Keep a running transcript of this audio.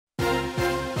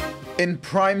In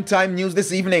primetime news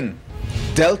this evening,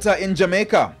 Delta in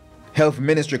Jamaica. Health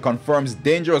Ministry confirms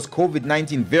dangerous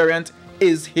COVID-19 variant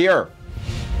is here.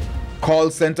 Call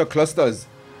center clusters.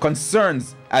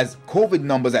 Concerns as COVID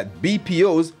numbers at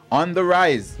BPOs on the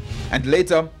rise. And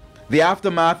later, the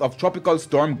aftermath of Tropical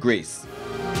Storm Grace.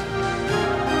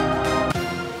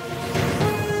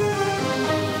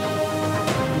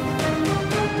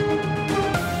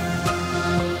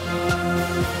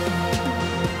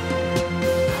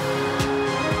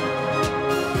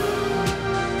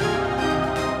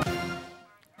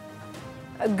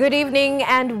 Good evening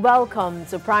and welcome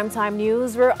to Primetime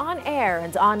News. We're on air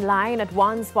and online at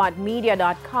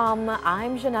onespotmedia.com.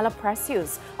 I'm Janella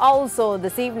Precious. Also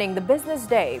this evening, the business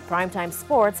day, Primetime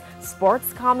Sports,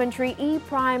 sports commentary,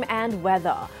 E-Prime and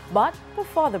weather. But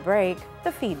before the break,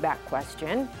 the feedback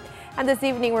question. And this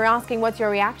evening, we're asking what's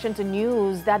your reaction to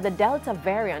news that the Delta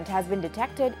variant has been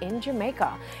detected in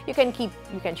Jamaica. You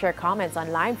can share comments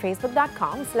online,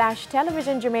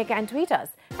 facebook.com/Television Jamaica and tweet us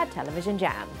at Television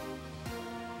Jam.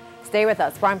 Stay with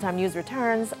us. Primetime News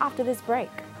returns after this break.